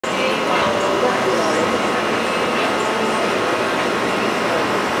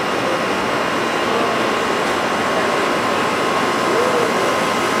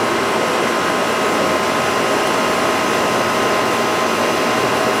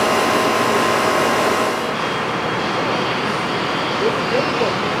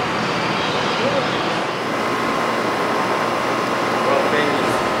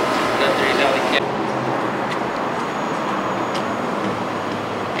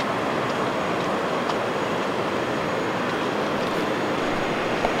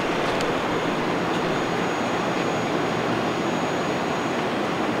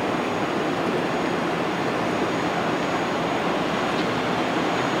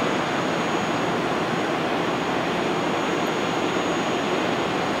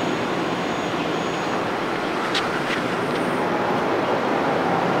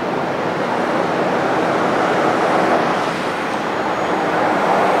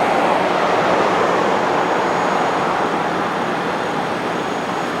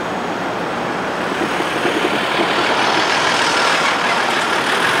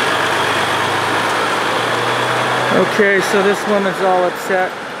Okay, so this woman's all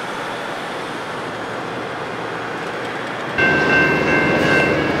upset.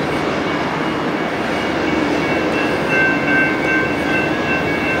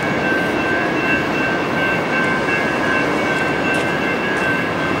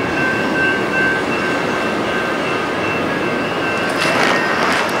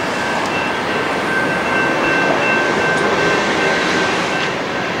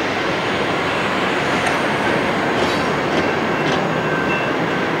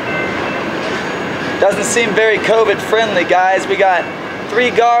 Doesn't seem very COVID friendly, guys. We got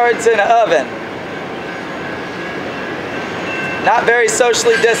 3 guards and an oven. Not very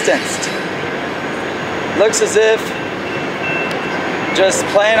socially distanced. Looks as if just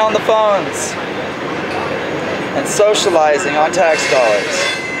playing on the phones and socializing on tax dollars.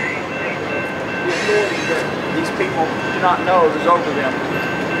 The authority that these people do not know is over them.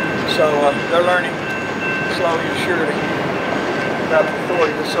 So they're learning slowly and surely about the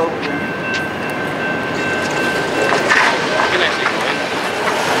authority that's over them.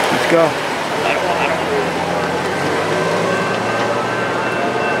 Let's go.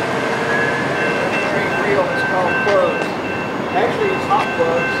 Real, it's called plugs. Actually, it's not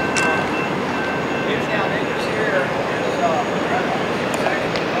plugs. It's down in this here.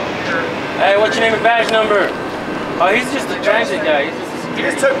 Hey, what's your name and badge number? Oh, he's just a transit guy. He's just a security. He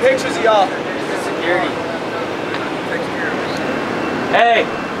just took pictures of y'all. He's security. Hey,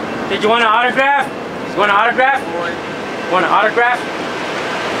 did you want an autograph? You want an autograph? Want an autograph?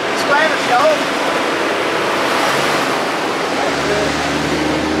 Spanish, y'all.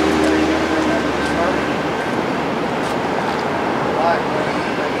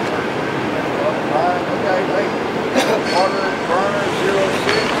 Water burner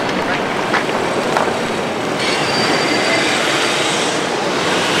 06.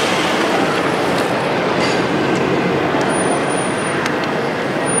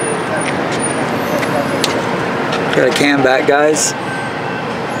 Got a cam back, guys.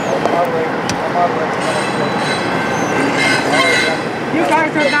 You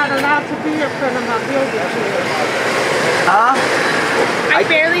guys are not allowed to be in front of my building. Huh? I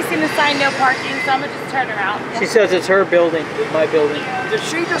barely seen the sign no parking, so I'm gonna just turn around. She says it's her building, my building. Did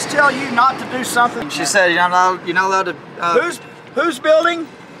she just tell you not to do something? She said you're not allowed to. Whose building?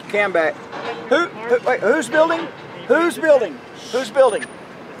 Cam back. Wait, whose building? Whose building? Whose building?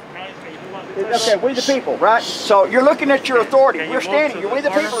 Okay, we the people, right? So you're looking at your authority. We're standing here. We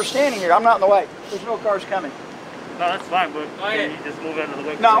the people are standing here. I'm not in the way. There's no cars coming. No, that's fine, but can you just move out of the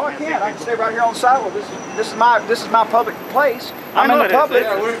way? No, I can't. I can stay right here on the sidewalk. This is my public place. I'm in the public.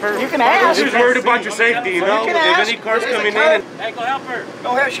 You can ask. Who's worried about your safety, you know? You can If ask. any cars coming in. Hey, go help her. Go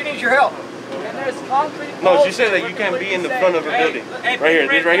ahead. She needs your help. And there's concrete. No, she said that you can't be in the front of a building. Right here,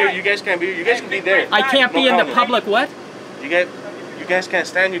 this right here. You guys can't be. You guys can be there. I can't be in the public what? You guys can't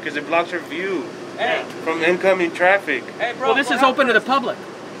stand you because it blocks your view from incoming traffic. Hey, bro. Well, this is open to the public.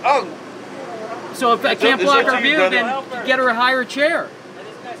 Oh. So if I can't It's block up to her you, view, brother. then get her a higher chair.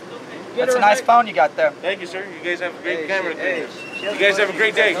 That's a nice phone you got there. Thank you, sir. You guys have a great camera. You guys have a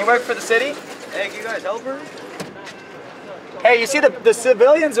great day. You work for the city? Hey, can you guys help her? Hey, you see the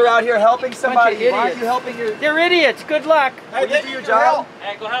civilians are out here helping somebody. Why are you helping your... They're idiots. Good luck. Hey, you do your job?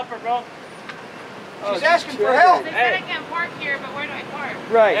 Hey, go help her, bro. She's asking for help. They said I can't park here, but where do I park?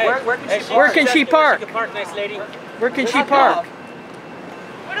 Right. Hey, Where can she Where can she park? She can park, nice lady. Where can she park?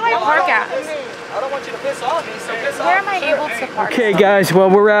 Where do I park at? I don't want you to piss off me, so piss off. Where am I able to park? Okay, guys.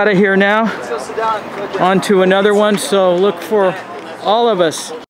 Well, we're out of here now. So sit down. On to another one. So look for all of us.